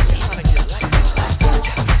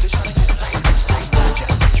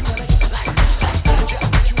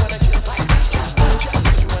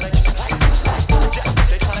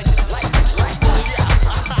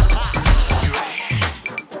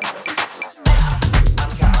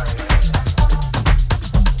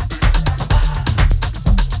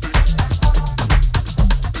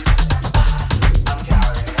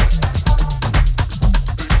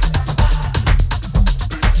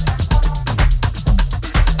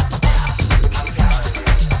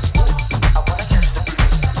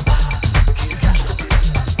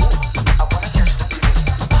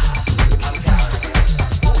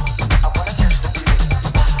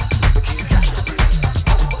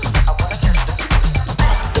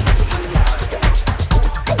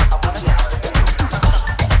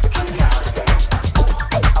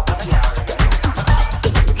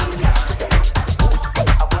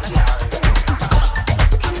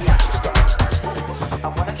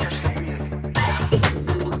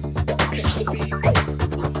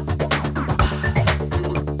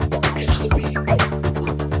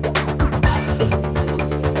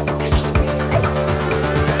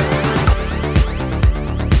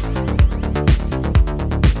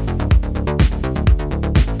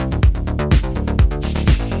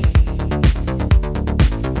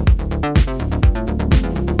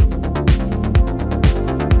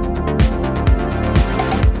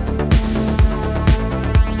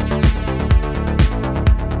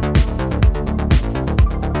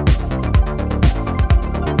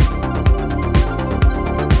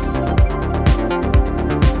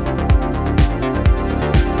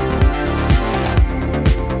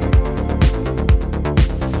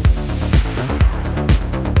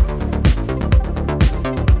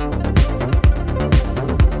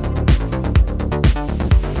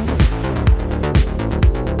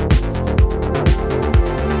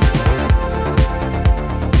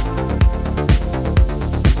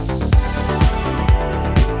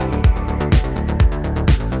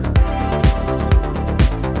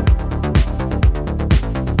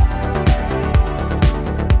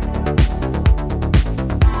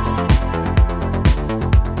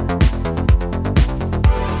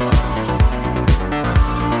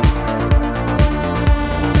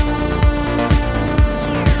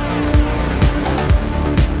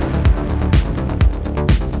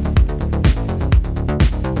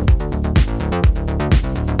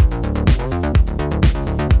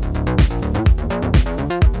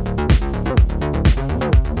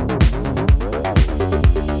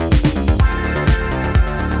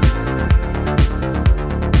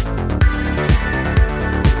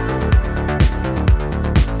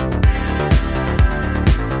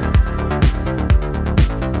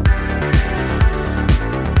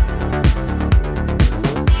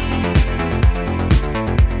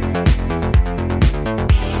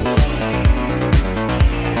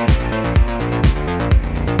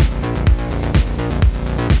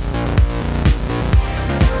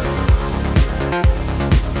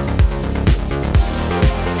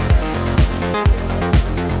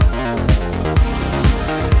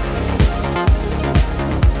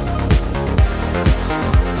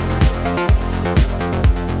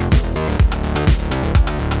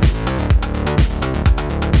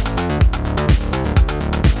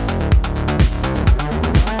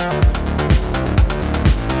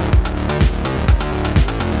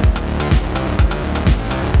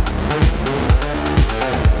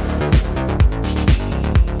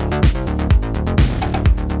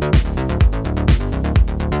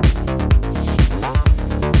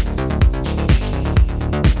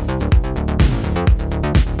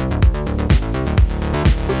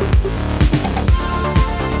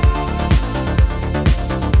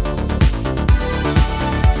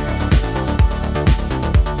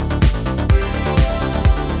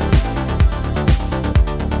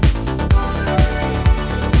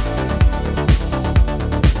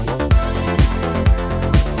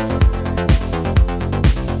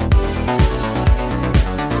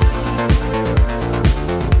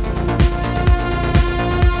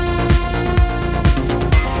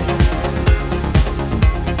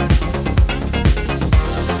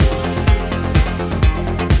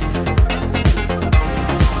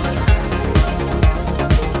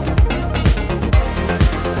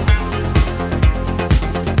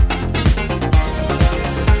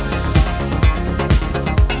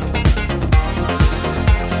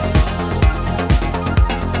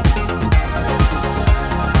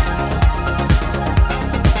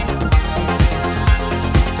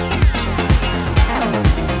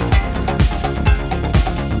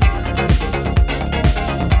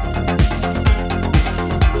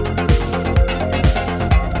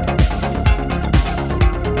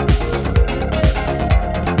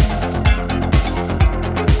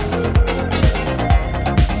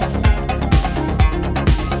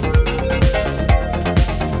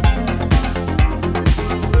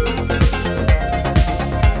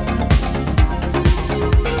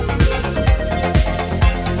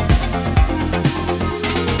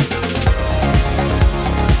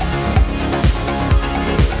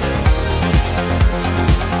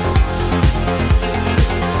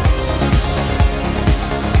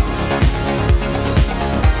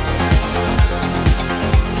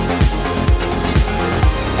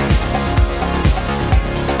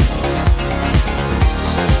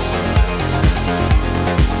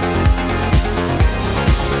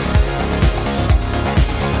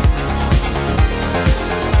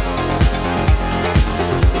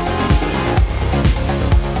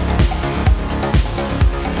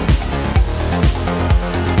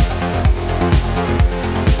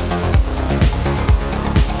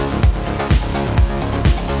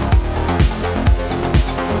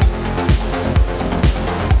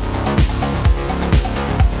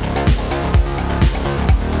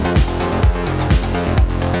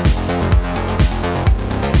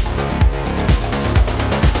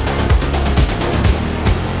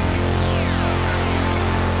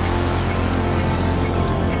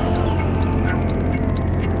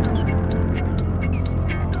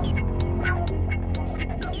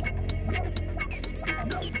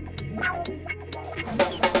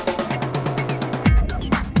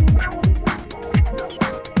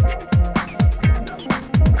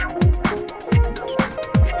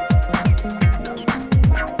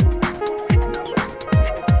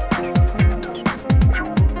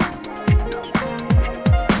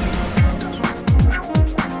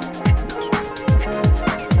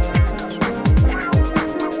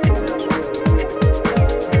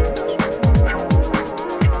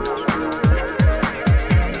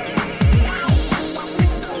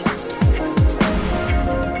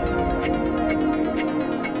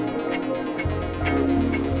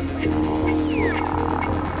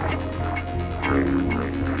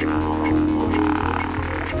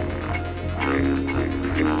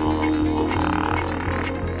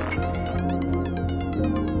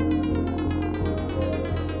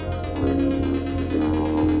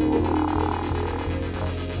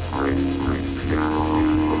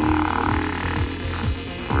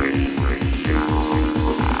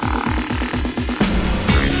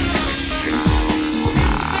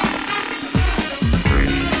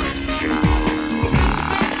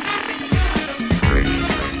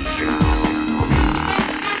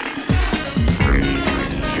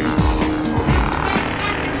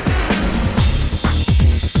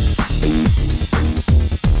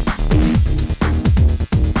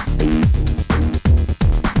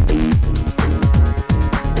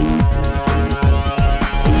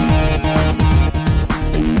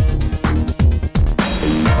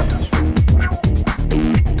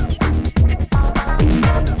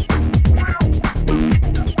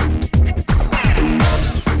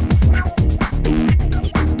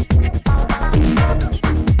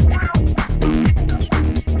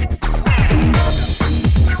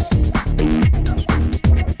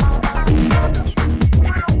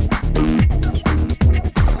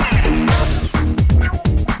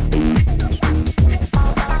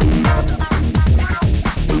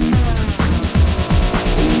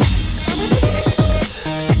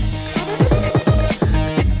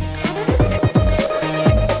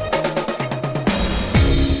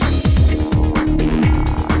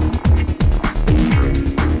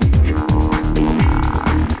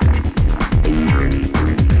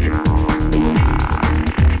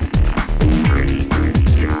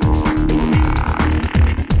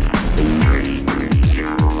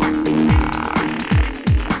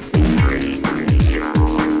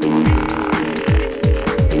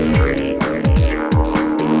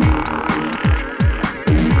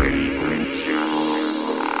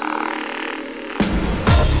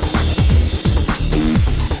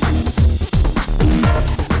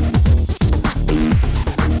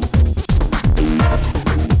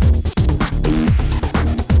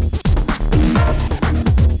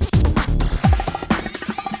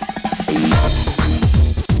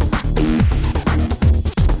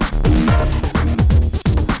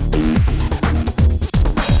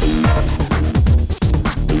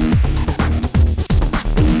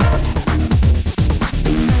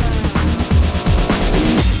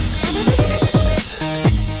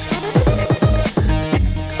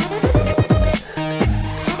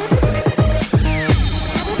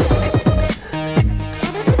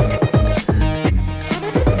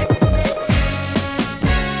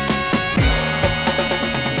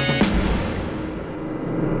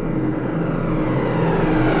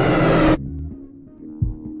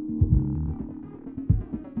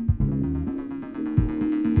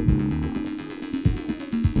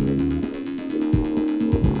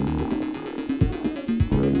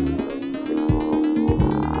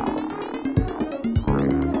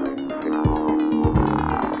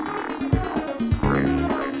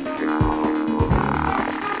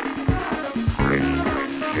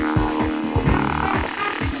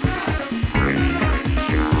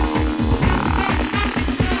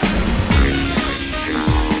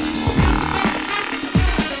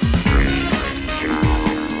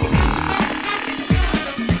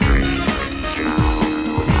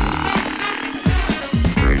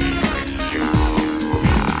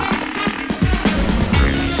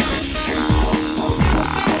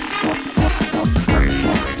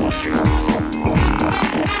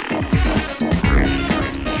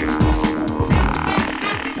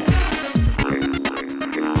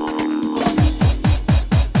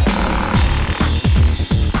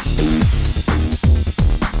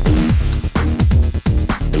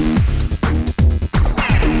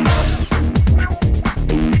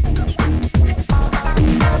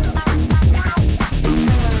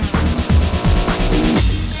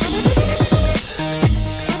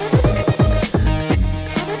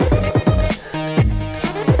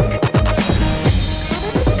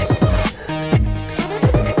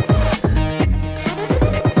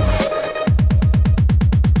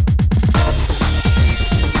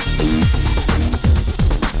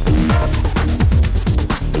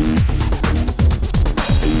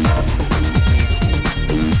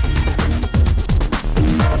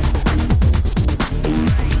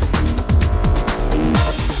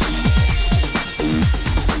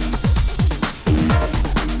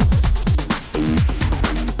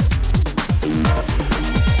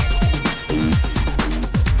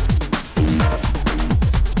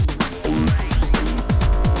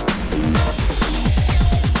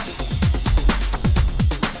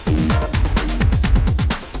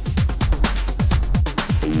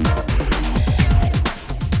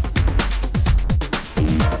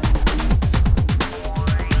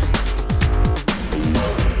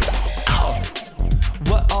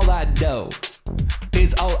 know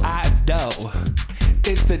is all I know.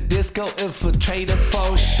 It's the disco infiltrator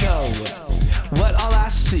for show. What all I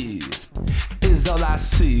see is all I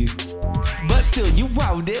see. But still you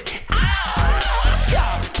want it.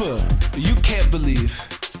 Stop! You can't believe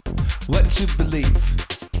what you believe.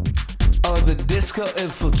 Oh, the disco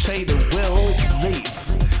infiltrator will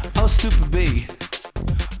leave. Oh, stupid me.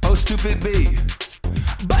 Oh, stupid me.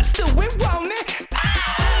 But still we want it.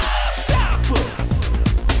 Stop!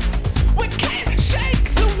 We can't shake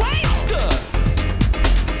the waist.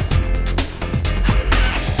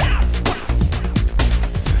 Stop!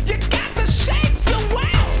 You got to shake the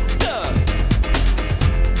waist.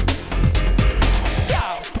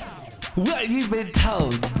 Stop! What you've been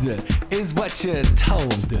told is what you're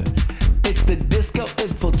told. It's the disco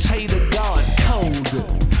infiltrator gone cold.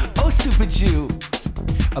 Oh, stupid you.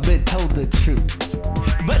 I've been told the truth,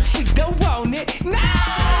 but you don't want it. No!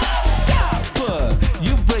 Stop!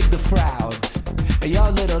 You bring the frown in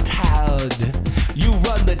your little town. You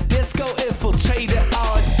run the disco infiltrator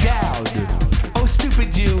on down. Oh,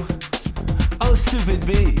 stupid you. Oh, stupid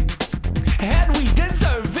me. And we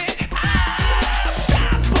deserve it.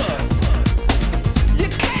 Stop! You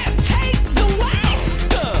can't take the waste.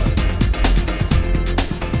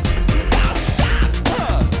 Now stop!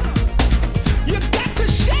 You got to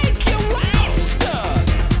shake your waist.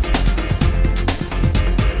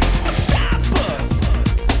 Stop!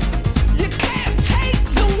 You can't take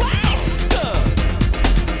the waste.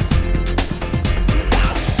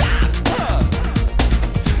 Now stop!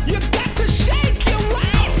 You got to shake your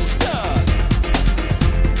waist.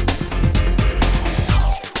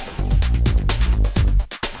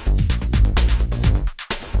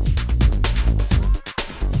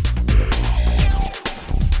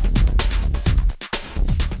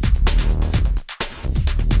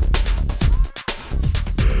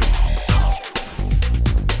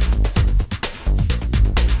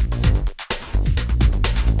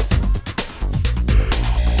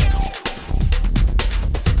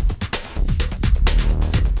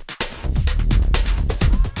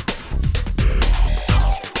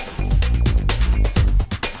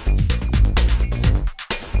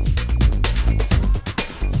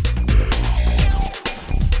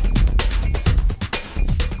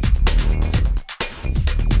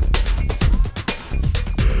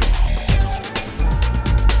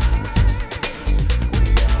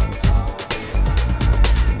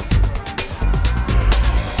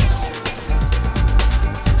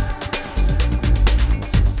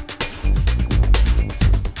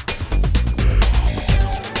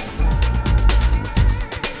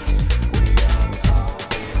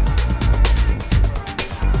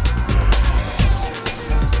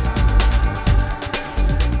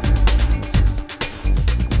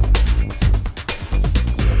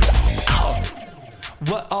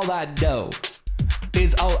 What all I know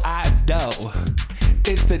is all I know.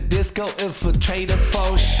 It's the disco infiltrator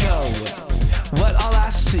for show. What all I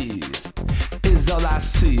see is all I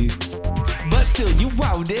see. But still you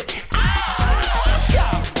want it.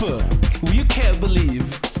 Stop! You can't believe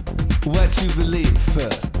what you believe.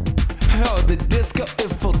 Oh, the disco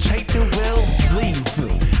infiltrator will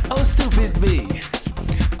leave. Oh, stupid me.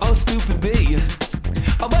 Oh, stupid me.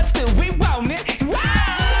 Oh, but still we want it.